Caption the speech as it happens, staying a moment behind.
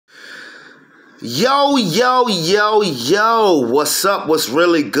Yo, yo, yo, yo. What's up? What's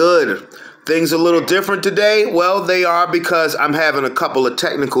really good? Things a little different today? Well, they are because I'm having a couple of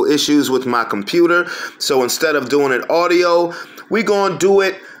technical issues with my computer. So instead of doing it audio, we're going to do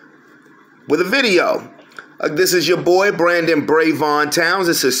it with a video. This is your boy, Brandon Bravon Towns.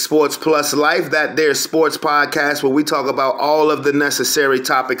 This is Sports Plus Life, that there sports podcast where we talk about all of the necessary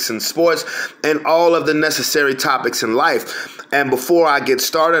topics in sports and all of the necessary topics in life. And before I get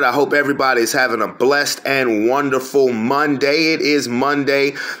started, I hope everybody is having a blessed and wonderful Monday. It is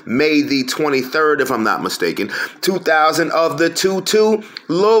Monday, May the 23rd, if I'm not mistaken, 2000 of the 2-2.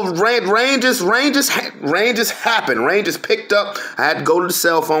 Little rain just happened. Rain just picked up. I had to go to the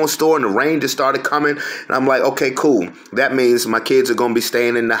cell phone store and the rain just started coming. And I'm like, okay, cool. That means my kids are going to be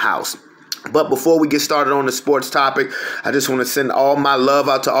staying in the house. But before we get started on the sports topic, I just want to send all my love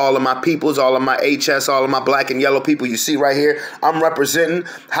out to all of my peoples, all of my HS, all of my black and yellow people you see right here. I'm representing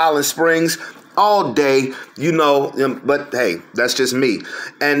Highland Springs all day, you know, but hey, that's just me.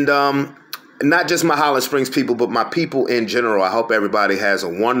 And not just my Highland Springs people, but my people in general. I hope everybody has a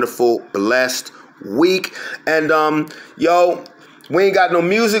wonderful, blessed week. And we ain't got no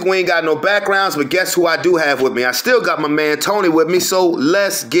music, we ain't got no backgrounds, but guess who I do have with me? I still got my man Tony with me, so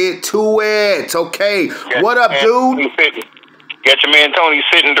let's get to it. Okay, what up, dude? Got your man Tony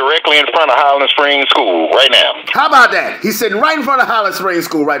sitting directly in front of Highland Springs School right now. How about that? He's sitting right in front of Highland Springs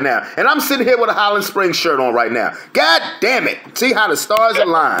School right now, and I'm sitting here with a Highland Springs shirt on right now. God damn it. See how the stars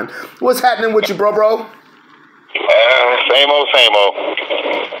align. What's happening with you, bro? Same old.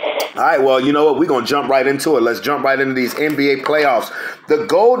 All right, well, you know what? We're going to jump right into it. Let's jump right into these NBA playoffs. The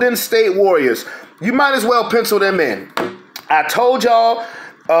Golden State Warriors, you might as well pencil them in. I told y'all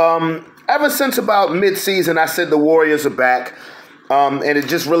ever since about midseason, I said the Warriors are back, and it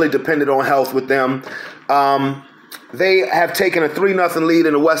just really depended on health with them. They have taken a 3-0 lead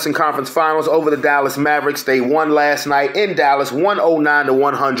in the Western Conference Finals over the Dallas Mavericks. They won last night in Dallas,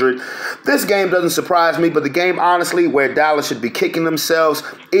 109-100. This game doesn't surprise me, but the game, honestly, where Dallas should be kicking themselves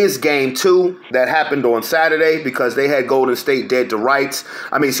is Game 2 that happened on Saturday because they had Golden State dead to rights.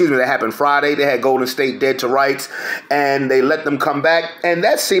 That happened Friday. They had Golden State dead to rights, and they let them come back. And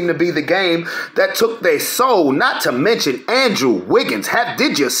that seemed to be the game that took their soul, not to mention Andrew Wiggins.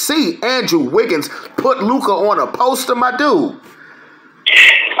 Did you see Andrew Wiggins put Luka on a poster, my dude?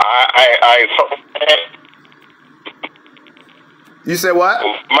 I saw that. You said what?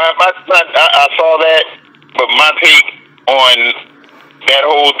 I saw that, but my take on that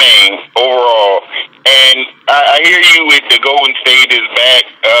whole thing overall, and I hear you with the Golden State is back,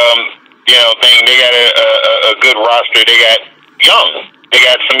 thing. They got a good roster. They got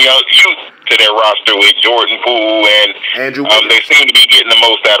some young youth to their roster with Jordan Poole and Andrew Wiggins. They seem to be getting the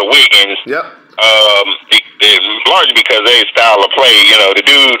most out of Wiggins. Yep. Largely because their style of play, the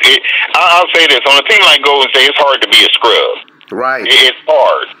dude. I'll say this: on a team like Golden State, it's hard to be a scrub. Right. It's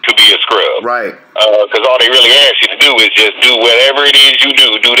hard to be a scrub. Right. Because all they really ask you to do is just do whatever it is you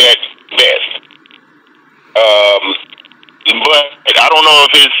do that best. But I don't know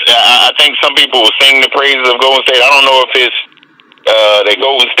if it's. I think some people will sing the praises of Golden State. I don't know if it's that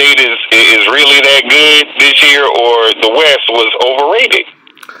Golden State is really that good this year, or the West was overrated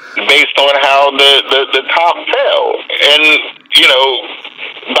based on how the top fell, and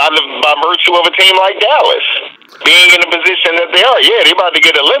by virtue of a team like Dallas being in the position that they are. Yeah, they're about to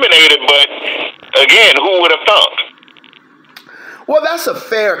get eliminated, but again, who would have thunk? Well, that's a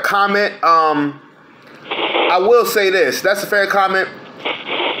fair comment. I will say this: that's a fair comment.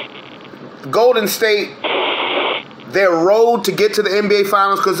 Golden State, their road to get to the NBA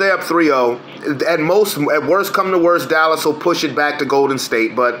Finals, because they're up 3-0. At worst come to worst, Dallas will push it back to Golden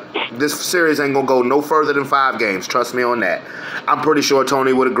State, but this series ain't going to go no further than 5 games. Trust me on that. I'm pretty sure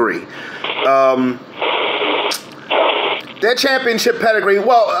Tony would agree. Their championship pedigree,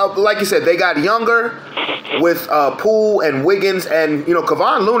 well, like you said, they got younger with Poole and Wiggins, and,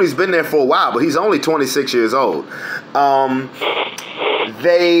 Kevon Looney's been there for a while, but he's only 26 years old. But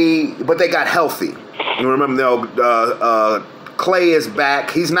they got healthy. You remember, Clay is back.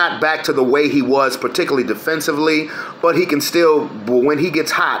 He's not back to the way he was, particularly defensively, but he can still, when he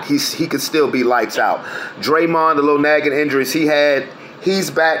gets hot, he can still be lights out. Draymond, the little nagging injuries he had, he's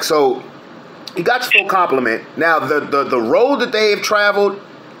back, so he got your full complement. Now, the road that they have traveled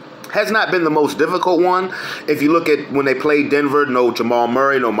has not been the most difficult one. If you look at when they played Denver, no Jamal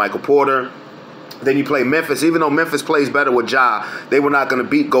Murray, no Michael Porter. Then you play Memphis. Even though Memphis plays better with Ja, they were not going to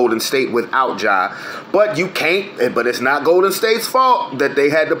beat Golden State without Ja. But you can't. But it's not Golden State's fault that they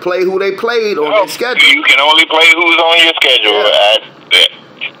had to play who they played on their schedule. You can only play who's on your schedule. Yeah.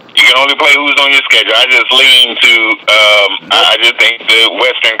 You can only play who's on your schedule. I just lean to. I just think the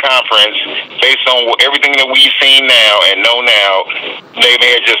Western Conference, based on everything that we've seen now and know now, they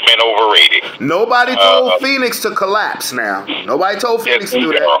may have just been overrated. Nobody told Phoenix to collapse. Now, nobody told Phoenix to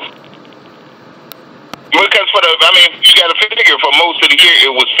do that. Because you got to figure for most of the year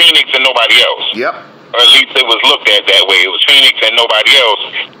it was Phoenix and nobody else. Yep. Or at least it was looked at that way. It was Phoenix and nobody else,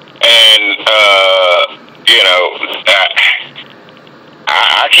 and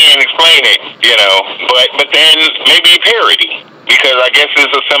I can't explain it, but then maybe parity, because I guess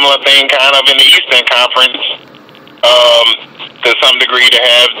it's a similar thing kind of in the Eastern Conference, to some degree, to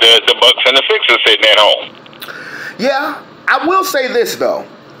have the Bucks and the Sixers sitting at home. Yeah, I will say this though.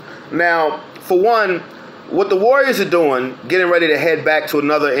 Now, for one, what the Warriors are doing, getting ready to head back to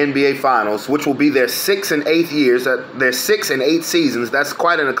another NBA Finals, which will be their 6th and 8th years, their 6 and 8 seasons. That's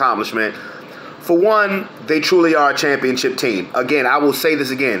quite an accomplishment. For one, they truly are a championship team. Again, I will say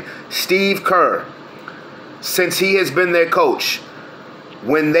this again. Steve Kerr, since he has been their coach,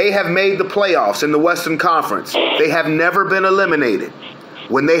 when they have made the playoffs in the Western Conference, they have never been eliminated.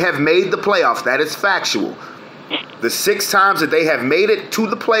 When they have made the playoffs, that is factual. The 6 times that they have made it to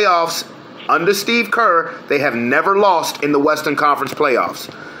the playoffs under Steve Kerr, they have never lost in the Western Conference playoffs.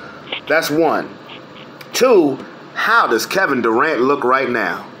 That's one. 2, how does Kevin Durant look right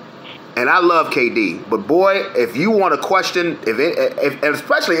now? And I love KD, but boy, if you want to question,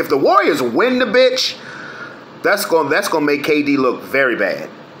 especially if the Warriors win the bitch, that's gonna make KD look very bad.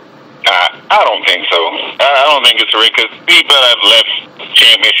 I don't think so. I don't think it's right, because people have left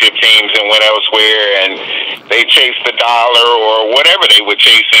championship teams and went elsewhere, and they chased the dollar or whatever they were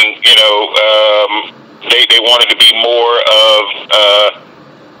chasing. They wanted to be more of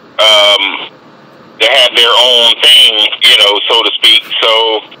to have their own thing, so to speak.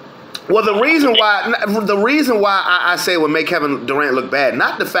 So. Well, the reason why I say would make Kevin Durant look bad,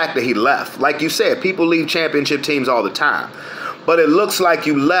 not the fact that he left. Like you said, people leave championship teams all the time. But it looks like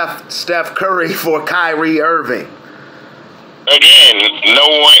you left Steph Curry for Kyrie Irving. Again, no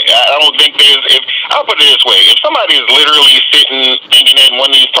one. I don't think I'll put it this way: if somebody is literally sitting thinking that one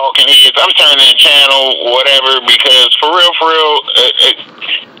of these talking heads, I'm turning the channel, whatever, because for real,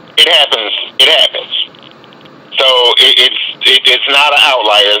 it happens. It happens. So it's not an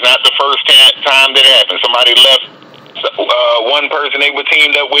outlier. It's not the first time that it happens. Somebody left one person they were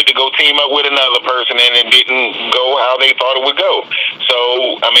teamed up with to go team up with another person, and it didn't go how they thought it would go.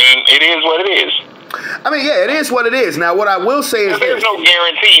 So, it is what it is. Yeah, it is what it is. Now, what I will say is there's no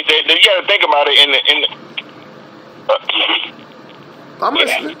guarantee that you got to think about it I'm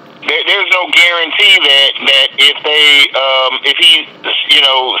listening. There's no guarantee that if he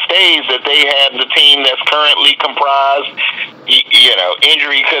stays, that they have the team that's currently comprised.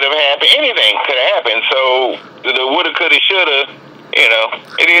 Injury could have happened. Anything could have happened. So the woulda, coulda, shoulda.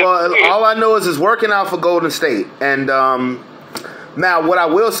 It is. Well, all I know is it's working out for Golden State. And now, what I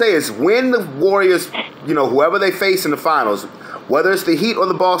will say is, when the Warriors, whoever they face in the finals, whether it's the Heat or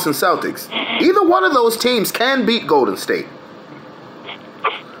the Boston Celtics, either one of those teams can beat Golden State.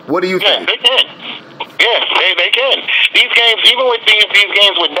 What do you think? They can. Yes, they can. These games, even with these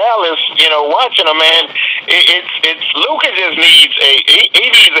games with Dallas, watching them, man, it's Luka just needs he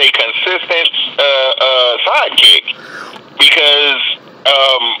needs a consistent sidekick, because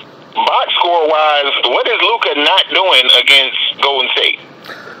box score wise, what is Luka not doing against Golden State?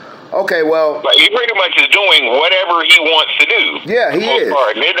 Okay, well, he pretty much is doing whatever he wants to do. Yeah, he is.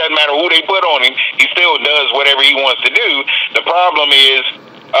 It doesn't matter who they put on him; he still does whatever he wants to do. The problem is,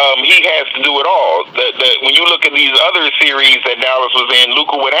 he has to do it all. When you look at these other series that Dallas was in,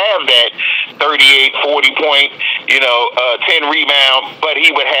 Luka would have that 38, 40 point, 10 rebound, but he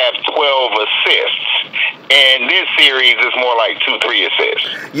would have 12 assists. And this series is more like 2-3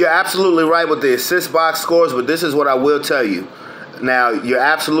 assists. You're absolutely right with the assist box scores, but this is what I will tell you. Now, you're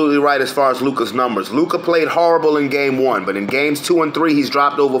absolutely right as far as Luka's numbers. Luka played horrible in Game 1, but in Games 2 and 3, he's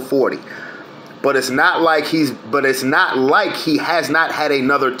dropped over 40. But it's not like he has not had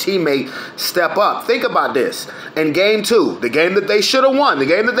another teammate step up. Think about this. In Game 2, the game that they should have won, the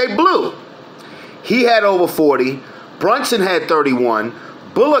game that they blew, he had over 40. Brunson had 31.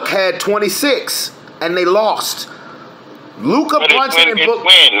 Bullock had 26, and they lost. Luka, Brunson, and Bullock.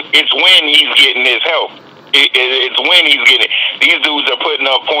 It's when he's getting his help. It's when he's getting it. These dudes are putting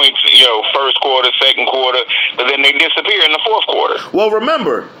up points, first quarter, second quarter, but then they disappear in the fourth quarter. Well,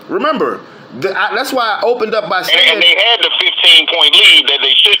 remember. That's why I opened up by saying... And they had the 15-point lead that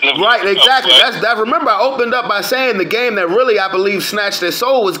they shouldn't have. Right, exactly. Remember, I opened up by saying the game that really, I believe, snatched their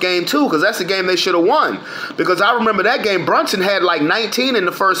soul was Game 2, because that's the game they should have won. Because I remember that game, Brunson had like 19 in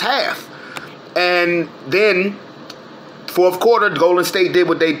the first half. And then Fourth quarter, Golden State did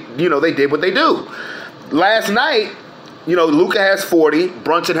what they did what they do. Last night, Luka has 40,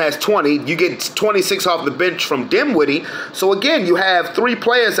 Brunson has 20. You get 26 off the bench from Dinwiddie. So again, you have 3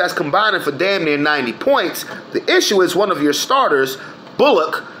 players that's combining for damn near 90 points. The issue is one of your starters,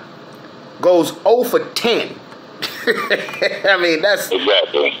 Bullock, goes 0 for 10. I mean, that's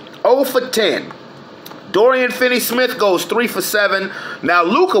exactly 0 for 10. Dorian Finney-Smith goes 3 for 7. Now,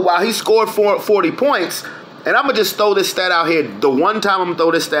 Luka, while he scored 40 points, and I'm going to just throw this stat out here. The one time I'm going to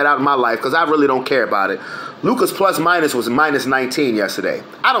throw this stat out in my life, because I really don't care about it. Luka's plus-minus was minus 19 yesterday.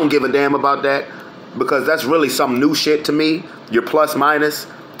 I don't give a damn about that, because that's really some new shit to me. Your plus-minus.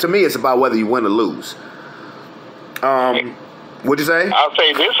 To me, it's about whether you win or lose. What'd you say? I'll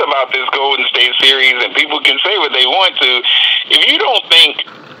say this about this Golden State series, and people can say what they want to. If you don't think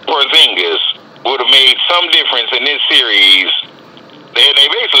Porzingis would have made some difference in this series, they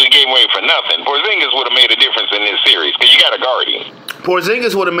basically gave away for nothing. Porzingis would have made a difference in this series because you got to guard him.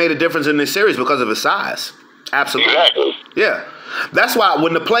 Porzingis would have made a difference in this series because of his size. Absolutely. Exactly. Yeah. That's why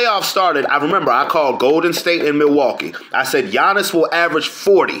when the playoffs started, I remember I called Golden State and Milwaukee. I said Giannis will average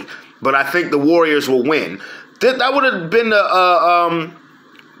 40, but I think the Warriors will win. That would have been the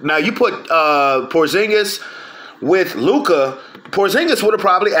now you put Porzingis with Luka, Porzingis would have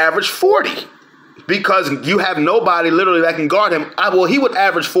probably averaged 40 because you have nobody literally that can guard him. He would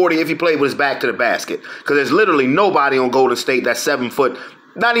average 40 if he played with his back to the basket because there's literally nobody on Golden State that's 7 foot,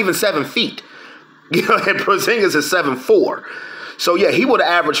 not even 7 feet. And Porzingis is 7'4". So yeah, he would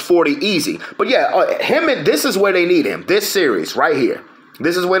have averaged 40 easy. But yeah, this is where they need him. This series right here.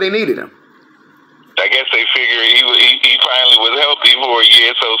 This is where they needed him. I guess they figure he finally was healthy for a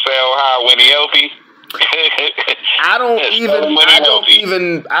year, so sell high when he healthy. I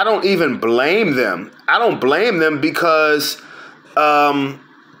don't even blame them. I don't blame them because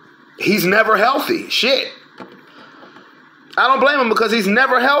he's never healthy. Shit. I don't blame him because he's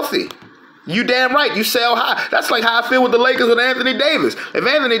never healthy. You damn right. You sell high. That's like how I feel with the Lakers with Anthony Davis. If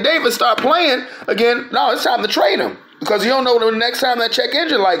Anthony Davis start playing again, no, it's time to trade him because you don't know the next time that check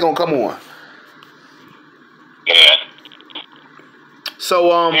engine light gonna come on. Yeah.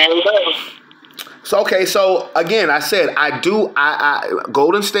 So okay. So again, I said I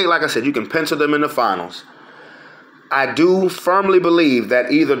Golden State, like I said, you can pencil them in the finals. I do firmly believe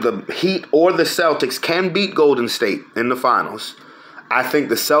that either the Heat or the Celtics can beat Golden State in the finals. I think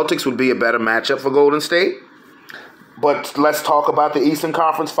the Celtics would be a better matchup for Golden State. But let's talk about the Eastern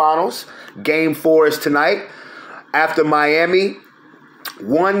Conference Finals. Game 4 is tonight. After Miami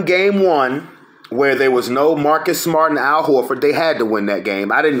won Game 1, where there was no Marcus Smart and Al Horford, they had to win that game.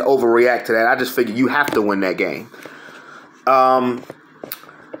 I didn't overreact to that. I just figured you have to win that game.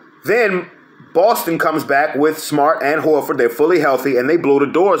 Then Boston comes back with Smart and Horford. They're fully healthy, and they blew the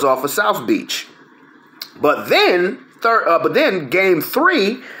doors off of South Beach. But then Game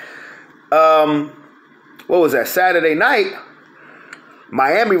 3, what was that, Saturday night,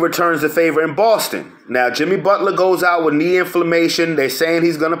 Miami returns the favor in Boston. Now, Jimmy Butler goes out with knee inflammation. They're saying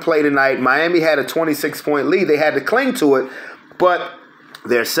he's going to play tonight. Miami had a 26-point lead. They had to cling to it, but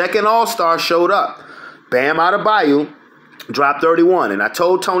their second All-Star showed up. Bam Adebayo dropped 31. And I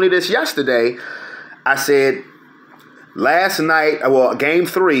told Tony this yesterday. I said, Game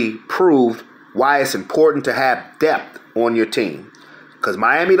 3 proved why it's important to have depth on your team. Because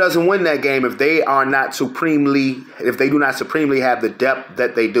Miami doesn't win that game if they do not supremely have the depth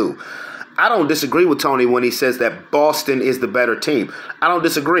that they do. I don't disagree with Tony when he says that Boston is the better team. I don't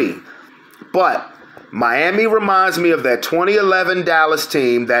disagree. But Miami reminds me of that 2011 Dallas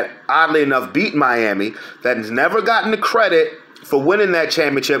team that, oddly enough, beat Miami, that has never gotten the credit for winning that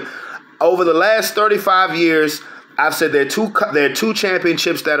championship. Over the last 35 years, I've said there are two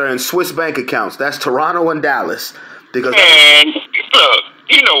championships that are in Swiss bank accounts. That's Toronto and Dallas. Because and look,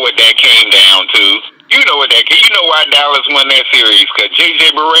 you know what that came down to. You know why Dallas won that series? Because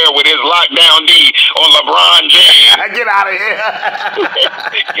J.J. Barea with his lockdown D on LeBron James. Get out of here.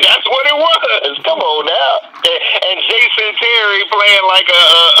 That's what it was. Come on now. And Jason Terry playing like a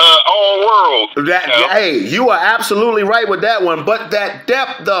all-world. Hey, you are absolutely right with that one. But that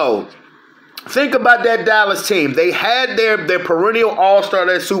depth, though. Think about that Dallas team. They had their perennial all-star,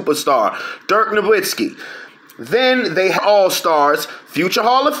 their superstar, Dirk Nowitzki. Then they had all-stars, future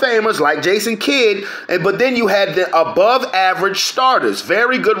Hall of Famers like Jason Kidd, but then you had the above-average starters,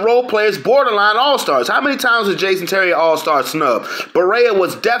 very good role players, borderline all-stars. How many times was Jason Terry all-star snub? Barea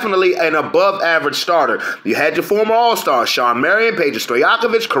was definitely an above-average starter. You had your former all-stars, Sean Marion, Peja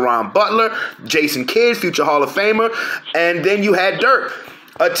Stojakovic, Caron Butler, Jason Kidd, future Hall of Famer, and then you had Dirk.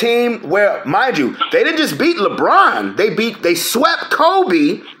 A team where, mind you, they didn't just beat LeBron. They swept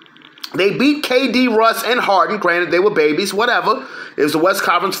Kobe They beat KD, Russ, and Harden. Granted, they were babies, whatever. It was the West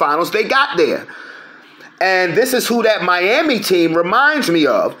Conference Finals. They got there. And this is who that Miami team reminds me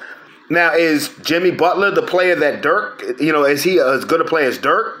of. Now, is Jimmy Butler the player that Dirk, is he as good a player as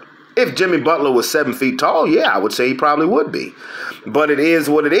Dirk? If Jimmy Butler was 7 feet tall, yeah, I would say he probably would be. But it is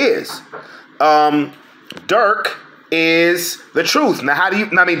what it is. Dirk is the truth. Now,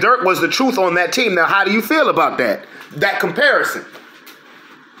 Dirk was the truth on that team. Now, how do you feel about that comparison?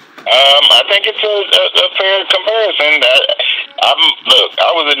 I think it's a fair comparison. Look,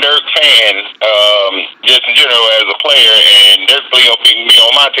 I was a Dirk fan, just in general as a player, and Dirk can be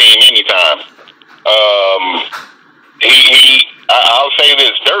on my team anytime. I'll say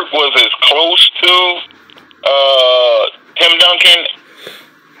this: Dirk was as close to Tim Duncan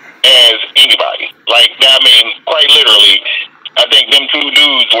as anybody. Quite literally, I think them two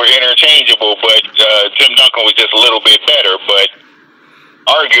dudes were interchangeable, but Tim Duncan was just a little bit better, but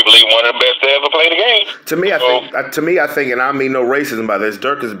arguably one of the best to ever play the game. To me, I think, and I mean no racism by this,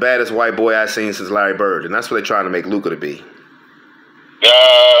 Dirk is the baddest white boy I've seen since Larry Bird, and that's what they're trying to make Luka to be. Yeah,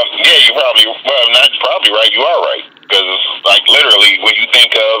 not probably right. You are right, because literally when you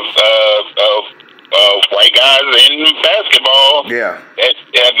think of white guys in basketball,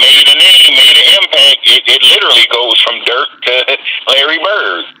 that made a name, made an impact. It literally goes from Dirk to Larry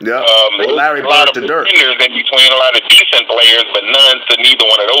Bird. Yeah, Larry Bird to Dirk. In between a lot of decent players, but none to neither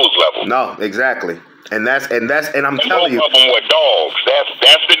one of those levels. No, exactly. And I'm telling you, both of them were dogs.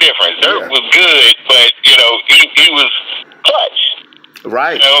 That's the difference. Dirk was good, but he was clutch.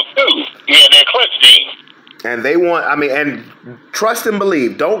 Right. Too. He had that clutch gene. And and trust and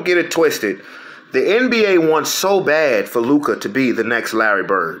believe. Don't get it twisted. The NBA wants so bad for Luka to be the next Larry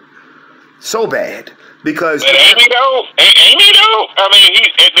Bird. So bad. Because... But ain't he though?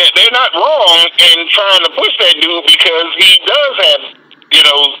 They're not wrong in trying to push that dude because he does have,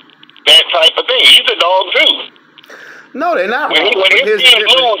 that type of thing. He's a dog too. No, they're not wrong. When his team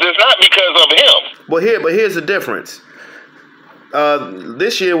lose, it's not because of him. But here's the difference.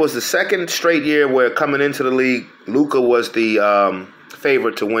 This year was the second straight year where coming into the league, Luka was the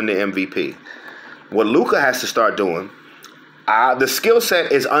favorite to win the MVP. What Luka has to start doing, the skill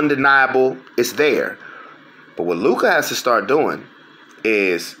set is undeniable. It's there. But what Luka has to start doing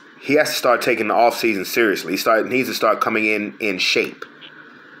is he has to start taking the offseason seriously. He needs to start coming in shape.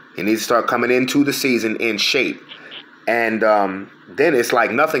 He needs to start coming into the season in shape. And then it's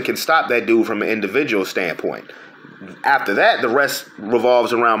like nothing can stop that dude from an individual standpoint. After that, the rest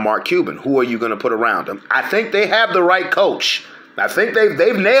revolves around Mark Cuban. Who are you going to put around him? I think they have the right coach. I think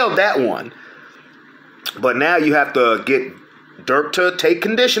they've nailed that one. But now you have to get Dirk to take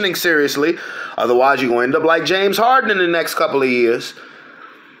conditioning seriously. Otherwise, you're going to end up like James Harden in the next couple of years.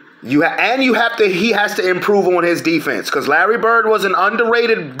 He has to improve on his defense because Larry Bird was an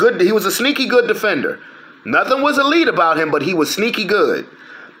underrated he was a sneaky good defender. Nothing was elite about him, but he was sneaky good.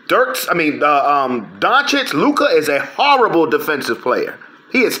 Doncic, Luka is a horrible defensive player.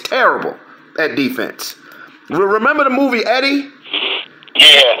 He is terrible at defense. Remember the movie Eddie?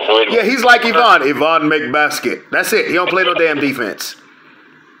 Yeah, he's like Yvonne make basket. That's it. He don't play no damn defense.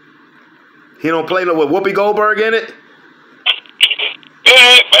 He don't play no with Whoopi Goldberg in it. Yeah,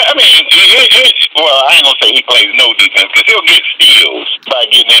 I ain't gonna say he plays no defense because he'll get steals by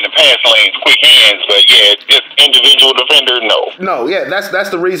getting in the pass lanes, quick hands. But yeah, just individual defender, no. No, yeah, that's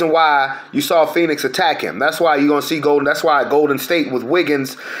the reason why you saw Phoenix attack him. That's why you're gonna see Golden. That's why Golden State with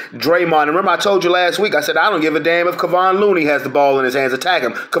Wiggins, Draymond. And remember, I told you last week. I said I don't give a damn if Kevon Looney has the ball in his hands. Attack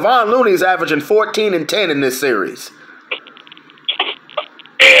him. Kevon Looney is averaging 14 and 10 in this series.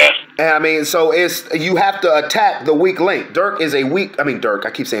 Yeah. And so you have to attack the weak link. Luka is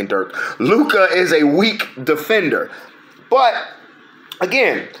a weak defender. But,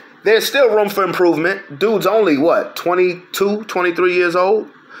 again, there's still room for improvement. Dude's only, 22, 23 years old?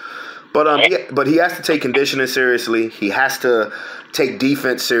 But he has to take conditioning seriously. He has to take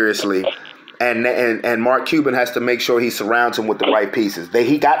defense seriously. And Mark Cuban has to make sure he surrounds him with the right pieces.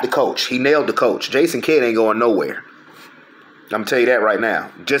 He got the coach. He nailed the coach. Jason Kidd ain't going nowhere. I'm going to tell you that right now.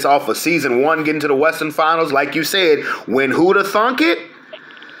 Just off of season 1, getting to the Western Finals, like you said, when who'da thunk it,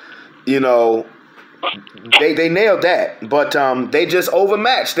 they nailed that. But they just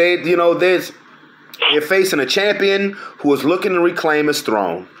overmatched. They're facing a champion who is looking to reclaim his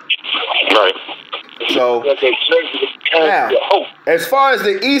throne. Right. So, now, as far as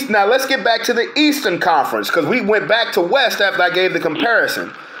the East, now let's get back to the Eastern Conference, because we went back to West after I gave the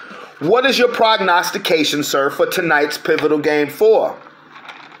comparison. What is your prognostication, sir, for tonight's pivotal game 4?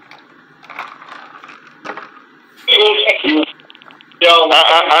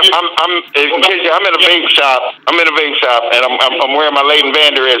 I'm in a vape shop. And I'm wearing my Leighton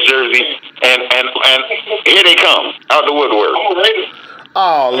Vander Esch jersey, and here they come out the woodwork.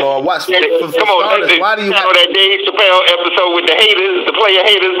 Oh Lord, watch for come on, starters, why do you know that Dave Chappelle episode with the haters, the player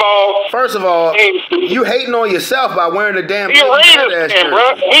haters ball? First of all, you hating on yourself by wearing a damn He's a Raiders fan,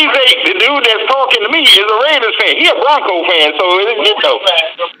 bro. The dude that's talking to me is a Raiders fan. He a Bronco fan, so and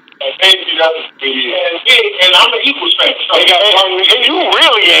I'm an Eagles fan. And you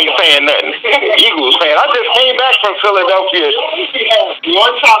really ain't saying nothing. Eagles fan. I just came back from Philadelphia.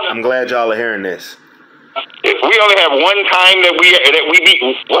 I'm glad y'all are hearing this. If we only have one time that we beat,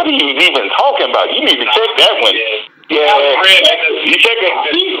 what are you even talking about? You need to check that one. Yeah, you check it.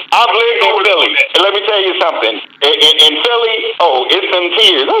 I've lived in Philly, and let me tell you something. In Philly, it's them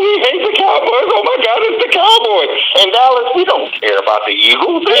tears. Oh, he hates the Cowboys. Oh my God, it's the Cowboys. In Dallas, we don't care about the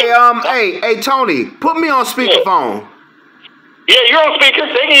Eagles. Hey, Tony, put me on speakerphone. Yeah, you're on speaker.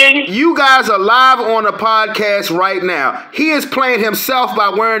 They can hear you. You guys are live on a podcast right now. He is playing himself by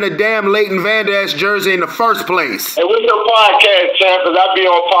wearing a damn Leighton Vander Esch jersey in the first place. Hey, what's your podcast, champ? Because I be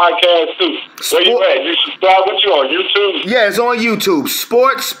on podcast too. Where you at? You subscribe with you on YouTube? Yeah, it's on YouTube.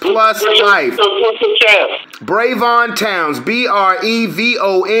 Sports Plus Life. What's your channel? Brevon Towns.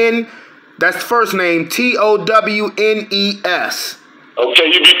 Brevon. That's the first name. Townes. Okay,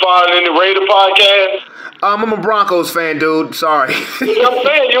 you be following the Raider podcast? I'm a Broncos fan, dude. Sorry. I'm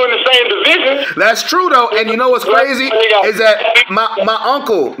saying you're in the same division. That's true, though. And you know what's crazy is that my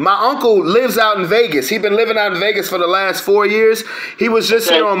uncle lives out in Vegas. He's been living out in Vegas for the last 4 years. He was just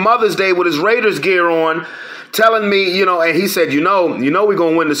here on Mother's Day with his Raiders gear on, telling me, and he said, we're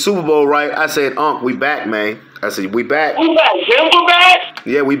gonna win the Super Bowl, right? I said, Unc, we back, man. I said, we back. We back. Denver back?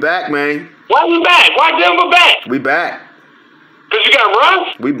 Yeah, we back, man. Why we back? Why Denver back? We back. Because you got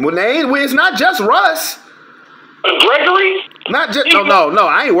Russ? It's not just Russ. Gregory? Not just no.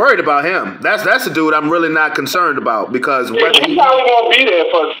 I ain't worried about him. That's a dude I'm really not concerned about because he's probably gonna be there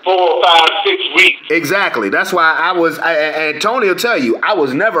for 4, 5, 6 weeks. Exactly. That's why and Tony will tell you I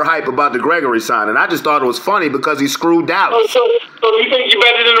was never hype about the Gregory signing. I just thought it was funny because he screwed Dallas. So you think you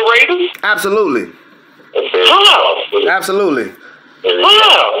better than the Raiders? Absolutely. How? Absolutely.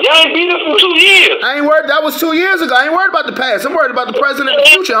 Wow, y'all ain't beat us for 2 years. I ain't worried. That was 2 years ago. I ain't worried about the past. I'm worried about the present and the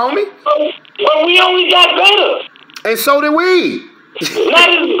future, homie. But we only got better. And so did we. Not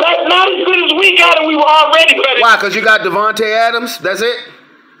as good as we got, and we were already better. Why? Because you got Devontae Adams. That's it.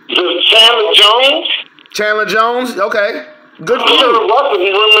 Chandler Jones. Okay. Good for you. Russell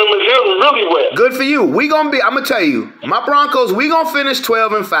remembers him really well. Good for you. I'm gonna tell you, my Broncos. We gonna finish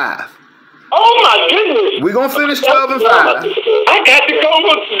 12-5. Oh my goodness! We're gonna finish 12-5. I got to go.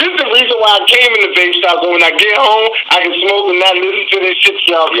 This is the reason why I came in the vape shop. So when I get home, I can smoke and not listen to this shit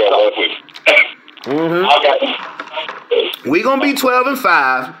y'all get off with. I got you. We're gonna be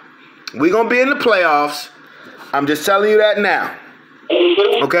 12-5. We're gonna be in the playoffs. I'm just telling you that now.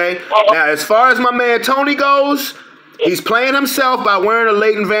 Okay? Now, as far as my man Tony goes, he's playing himself by wearing a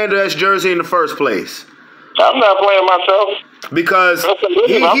Leighton Vander Esch jersey in the first place. I'm not playing myself. Because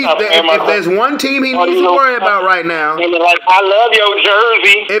if there's one team he needs to worry about right now, I love your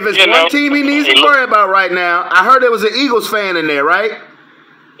jersey. If it's one team he needs to worry about right now, I heard there was an Eagles fan in there, right?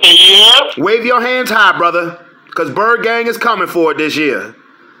 Yeah. Wave your hands high, brother, because Bird Gang is coming for it this year.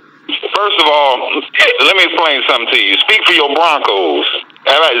 First of all, let me explain something to you. Speak for your Broncos.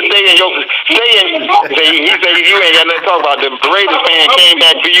 All right, he said you ain't got nothing to talk about. The Raiders fan came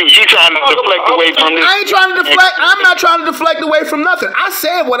back for you. You trying to deflect away from this? I ain't trying to deflect. I'm not trying to deflect away from nothing. I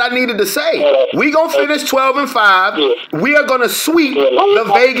said what I needed to say. We gonna finish 12-5. We are gonna sweep the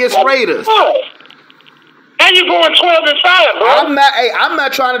Vegas Raiders. How you going 12-5, bro? I'm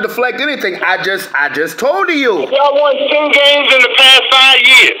not trying to deflect anything. I just told you. Y'all won 10 games in the past 5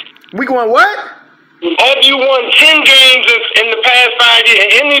 years. We going what? Have you won 10 games in the past 5 years?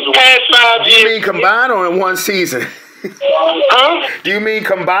 In these past 5 years? Do you mean combined or in one season? Huh? Do you mean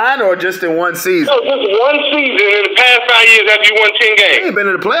combined or just in one season? No, just one season. In the past 5 years, have you won 10 games? We ain't been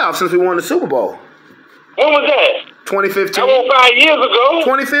in the playoffs since we won the Super Bowl. When was that? 2015. I won 5 years ago.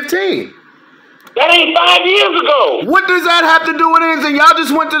 2015. That ain't 5 years ago. What does that have to do with anything? Y'all just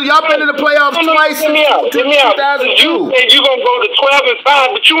been to the playoffs twice since 2002. You said you gonna go to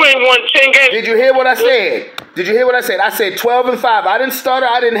 12-5, but you ain't won 10 games. Did you hear what I said? I said 12-5. I didn't stutter.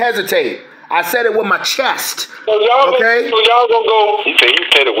 I didn't hesitate. I said it with my chest. So y'all okay? Y'all gonna go. He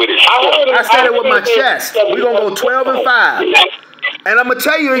said it with his chest. I said it with my chest. We're gonna go 12-5. And I'm gonna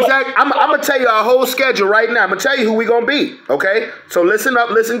tell you I'm gonna tell you our whole schedule right now. I'm gonna tell you who we gonna beat. Okay, so listen up,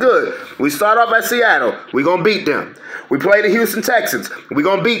 listen good. We start off at Seattle. We gonna beat them. We play the Houston Texans. We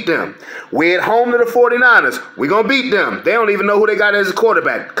gonna beat them. We at home to the 49ers. We gonna beat them. They don't even know who they got as a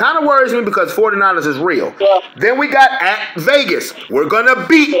quarterback. Kind of worries me because 49ers is real. Yeah. Then we got at Vegas. We're gonna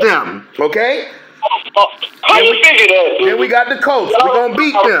beat them. Okay. How you figure that? Then we got the Colts. We're gonna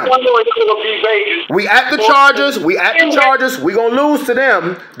beat them. We at the Chargers. We at the Chargers. We gonna lose to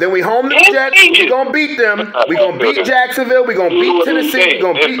them. Then we home to the Jets. We gonna beat them. We gonna beat Jacksonville. We gonna beat Tennessee. We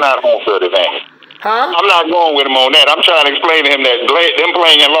gonna beat. It's not home field advantage. Huh? I'm not going with him on that. I'm trying to explain to him that them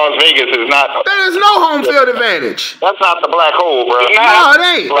playing in Las Vegas is not. There is no home field advantage. That's not the black hole, bro. No, it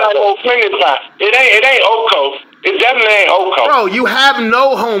ain't. It ain't Oco. It definitely ain't Oco. Bro, you have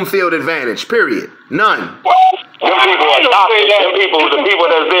no home field advantage. Period. None. Them people adopted. The people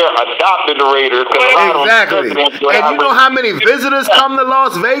that's there adopted the Raiders. Exactly. And you know how many visitors come to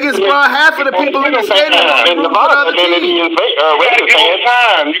Las Vegas, bro? Half of the people in the stadium are in the rooting for the other team. Raiders fans.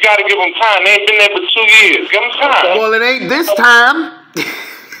 Time. You got to give them time. They ain't been there for 2 years. Give them time. Well, it ain't this time.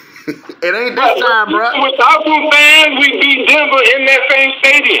 It ain't this time, bro. Without some fans, we beat Denver in that same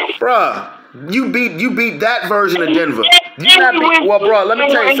stadium. Bruh, you beat that version of Denver. You not beat, well, bro, let me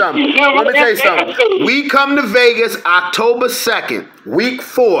tell you something. We come to Vegas October 2nd, week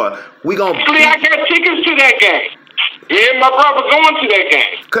 4. We gonna Actually, I got tickets to that game. Me and my brother going to that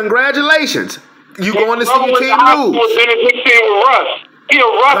game. Congratulations. You going to see your team lose.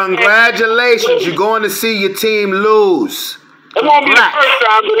 Congratulations. You're going to see your team lose. It won't be the first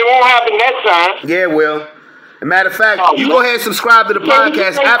time, but it won't happen that time. Yeah, it will. As a matter of fact, you go ahead and subscribe to the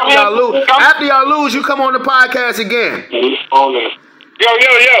podcast. After y'all lose, you come on the podcast again. Yo.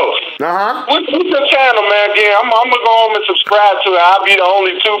 Uh-huh. What's your channel, man? Again, I'm gonna go home and subscribe to it. I'll be the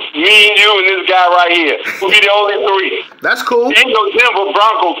only two. Me and you and this guy right here. We'll be the only 3. That's cool. Ain't no Denver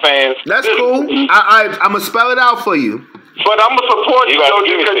Bronco fans. That's cool. I'm gonna spell it out for you. But I'm gonna support you though,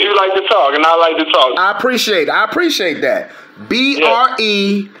 because you like to talk and I like to talk. I appreciate that. BREVON.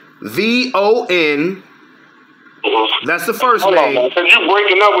 That's the first name. Because you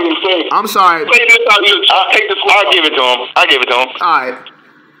breaking up when you say. I'm sorry. Say this out. I'll give it to him. All right.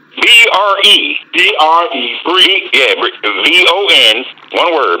 BRE. Yeah, VON.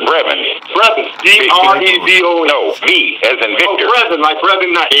 One word. Brevin. BREVON. No, V as in Victor. Oh, Brevin, like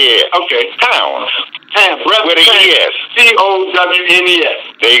Brevin Knight. Yeah. Okay. Town. Brevin. With a ES. COWNES.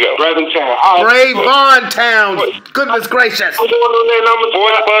 There you go. Brevin Town. Brayvon Towns. Goodness gracious. I'm doing on that number.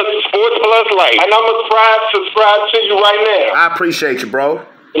 Sports Plus Light. And I'm gonna subscribe to you right now. I appreciate you, bro.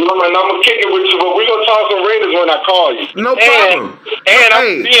 And I'm gonna kick it with you, but we're gonna talk some Raiders when I call you. No problem. And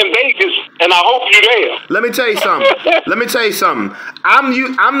I'm in Vegas, and I hope you're there. Let me tell you something.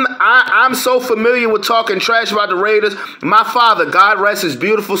 I'm so familiar with talking trash about the Raiders. My father, God rest his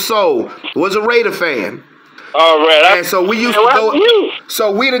beautiful soul, was a Raider fan. All right. And so we used to go.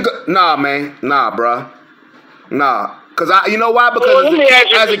 So we didn't go. Nah, man. Nah, bruh. Nah. Cause you know why? Because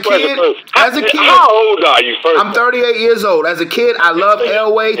as a kid, how old are you? First, I'm 38 years old. As a kid, I loved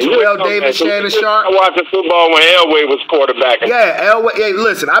Elway, Terrell Davis, Shannon Sharp. I watched football when Elway was quarterback. Yeah, Elway. Hey,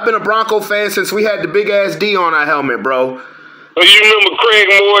 listen, I've been a Bronco fan since we had the big ass D on our helmet, bro. So you remember Craig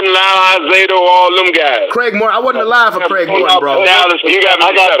Morton, Lyle Izado, all them guys? Craig Morton, I wasn't alive for Craig Morton, bro. I got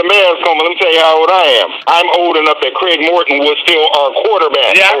the mayor's coming. Let me tell you how old I am. I'm old enough that Craig Morton was still our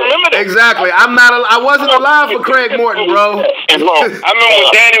quarterback. Yeah, I remember that. Exactly. I wasn't alive for Craig Morton, bro. I remember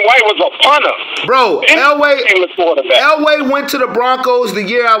when Danny White was a punter. Bro, Elway went to the Broncos the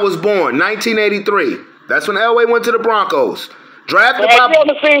year I was born, 1983. That's when Elway went to the Broncos. Drafted by. Have you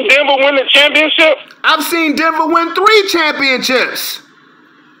ever seen Denver win the championship? I've seen Denver win 3 championships.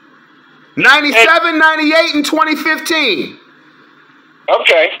 97, 98, and 2015.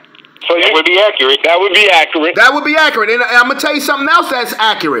 Okay. So that would be accurate. That would be accurate. That would be accurate. And I'm going to tell you something else that's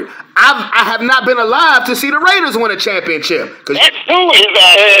accurate. I have not been alive to see the Raiders win a championship. That too is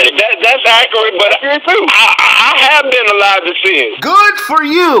accurate. That's accurate, but I have been alive to see it. Good for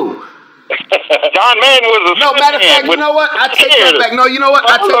you. John Madden was a no, matter of fact, you know what? I take that back. No, you know what?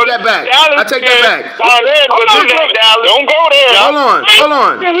 I take that back. I take that back. Don't go there. Hold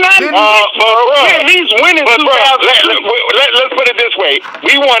on. He's winning 2000. Let's put it this way.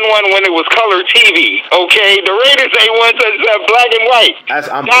 We won one when it was color TV. Okay, the Raiders they won to black and white.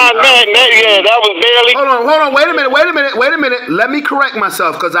 John Madden, that was barely. Hold on. Wait a minute. Let me correct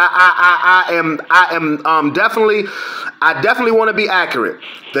myself because I definitely want to be accurate.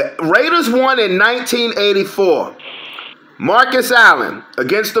 The Raiders won in 1984. Marcus Allen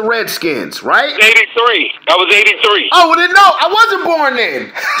against the Redskins, right? 83. I was 83. Oh, well, then, no, I wasn't born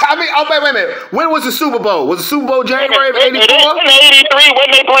then. I mean, oh, wait a minute. When was the Super Bowl? Was the Super Bowl January of 84? In 83,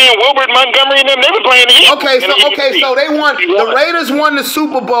 wasn't they playing Wilbert Montgomery and them? They were playing the Eagles. So they won. The Raiders won the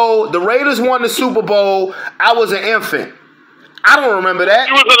Super Bowl. I was an infant. I don't remember that.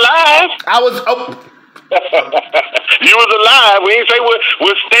 You was alive. I was. You was alive. We ain't say what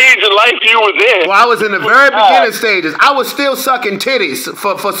stage of life you was in. Well, I was in the very beginning stages. I was still sucking titties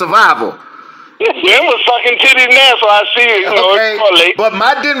for survival. Them was sucking titties now, so I see it. Okay, but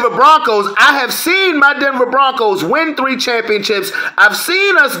my Denver Broncos, I have seen my Denver Broncos win 3 championships. I've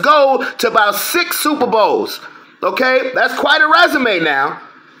seen us go to about 6 Super Bowls. Okay, that's quite a resume now.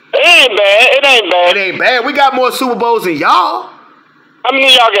 It ain't bad. It ain't bad. We got more Super Bowls than y'all. How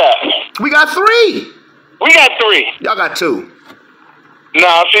many y'all got? We got 3. We got 3. Y'all got 2.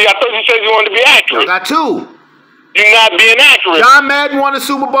 Nah, see, I thought you said you wanted to be accurate. Y'all got 2. You're not being accurate. John Madden won the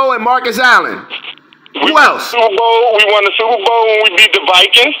Super Bowl and Marcus Allen. Who else? We won the Super Bowl when we beat the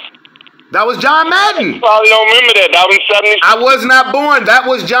Vikings. That was John Madden. You probably don't remember that. That was 70. I was not born. That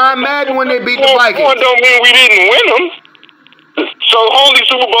was John Madden when they beat the Vikings. Don't mean we didn't win them. So only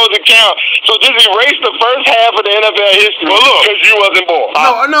Super Bowls that count. So just erase the first half of the NFL history because you wasn't born.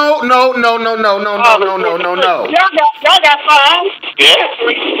 No. Y'all got 5. Yeah.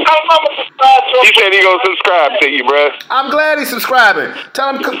 He said he gonna subscribe to you, bro. I'm glad he's subscribing.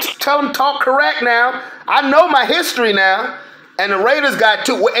 Tell him talk correct now. I know my history now. And the Raiders got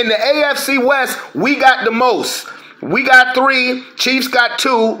 2. In the AFC West, we got the most. We got 3. Chiefs got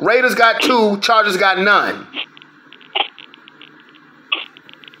 2. Raiders got 2. Chargers got none.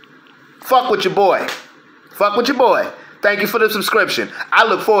 Fuck with your boy. Thank you for the subscription. I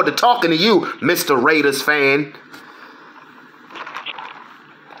look forward to talking to you, Mr. Raiders fan.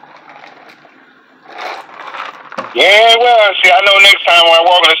 Yeah, well, see, I know next time when I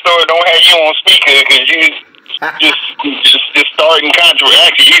walk in the store, don't have you on speaker because you just starting controversy.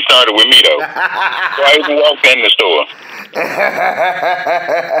 Actually, you started with me though. So I even walked in the store.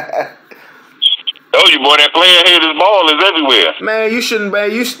 Told you, boy, that player hit his ball is everywhere. Man, you shouldn't,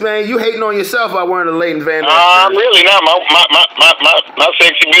 man. You hating on yourself by wearing a Leighton Van Der. Really not. My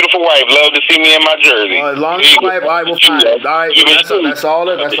sexy, beautiful wife love to see me in my jersey. As long as your wife, all right, well, fine. All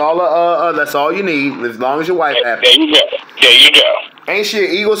right, that's all you need. As long as your wife happy. There you go. Ain't she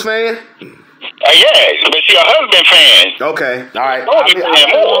an Eagles fan? Yeah, but she a husband fan. Okay, all right.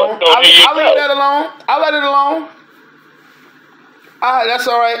 I'll let it alone. All right, that's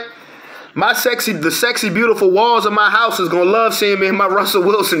all right. The sexy, beautiful walls of my house is gonna love seeing me in my Russell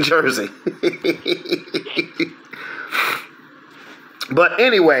Wilson jersey. But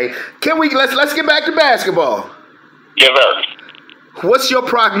anyway, let's get back to basketball. Yes, sir. What's your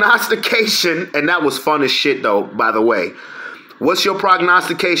prognostication? And that was fun as shit, though. By the way, what's your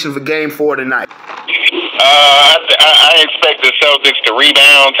prognostication for Game 4 tonight? I expect the Celtics to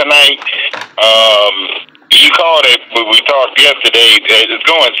rebound tonight. You called it, but we talked yesterday. It's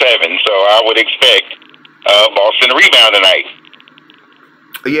going 7, so I would expect Boston to rebound tonight.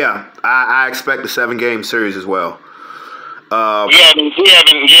 Yeah, I expect a 7-game series as well. We haven't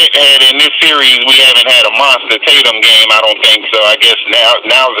yet had in this series. We haven't had a monster Tatum game. I don't think so. I guess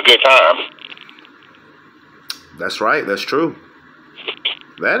now's a good time. That's right. That's true.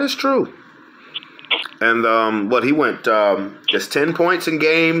 That is true. And he went just 10 points in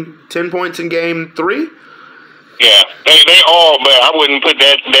game 3. Yeah, they all, but I wouldn't put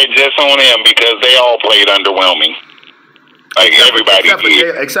that just on him because they all played underwhelming. Like everybody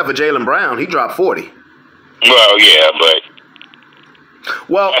did. Except for Jaylen Brown, he dropped 40. Well, yeah, but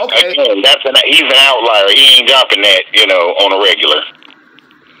okay. Again, he's an outlier. He ain't dropping that, on a regular.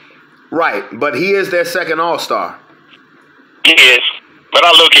 Right, but he is their second All-Star. He is, but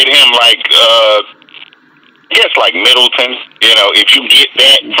I look at him like like Middleton. If you get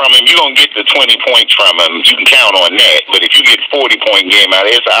that from him, you're going to get the 20 points from him. You can count on that. But if you get 40-point game out,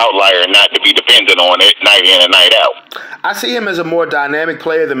 it's an outlier not to be dependent on it night in and night out. I see him as a more dynamic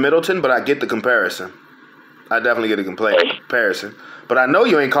player than Middleton, but I get the comparison. I definitely get a comparison. But I know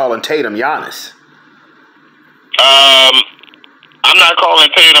you ain't calling Tatum Giannis. I'm not calling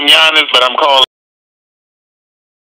Tatum Giannis, but I'm calling